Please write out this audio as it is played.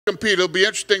compete. It'll be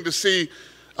interesting to see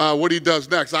what he does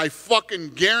next. I fucking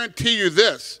guarantee you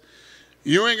this.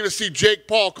 You ain't going to see Jake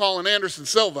Paul calling Anderson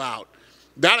Silva out.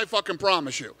 That I fucking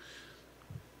promise you.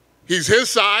 He's his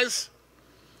size,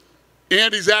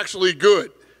 and he's actually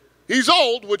good. He's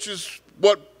old, which is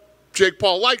what Jake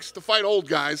Paul likes, to fight old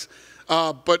guys.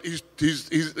 But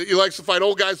he likes to fight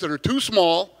old guys that are too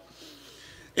small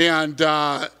and,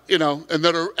 you know, and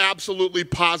that are absolutely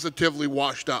positively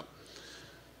washed up.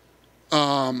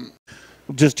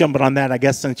 Just jumping on that, I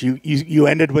guess since you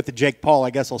ended with the Jake Paul, I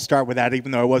guess I'll start with that,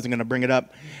 even though I wasn't going to bring it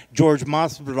up. George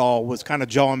Masvidal was kind of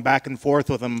jawing back and forth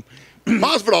with him.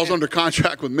 Masvidal's under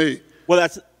contract with me. Well,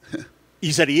 that's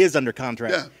you said he is under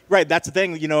contract. Yeah. Right, that's the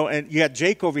thing, you know, and you got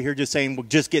Jake over here just saying, well,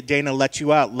 just get Dana, let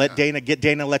you out. Let Dana, get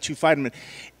Dana, let you fight him.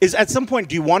 Is at some point,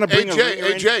 do you want to bring a ringer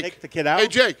in to take the kid out? Hey,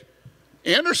 Jake,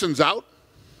 Anderson's out.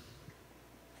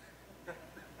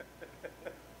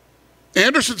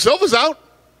 Anderson Silva's out.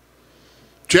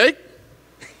 Jake?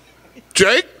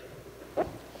 Jake?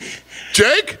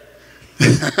 Jake?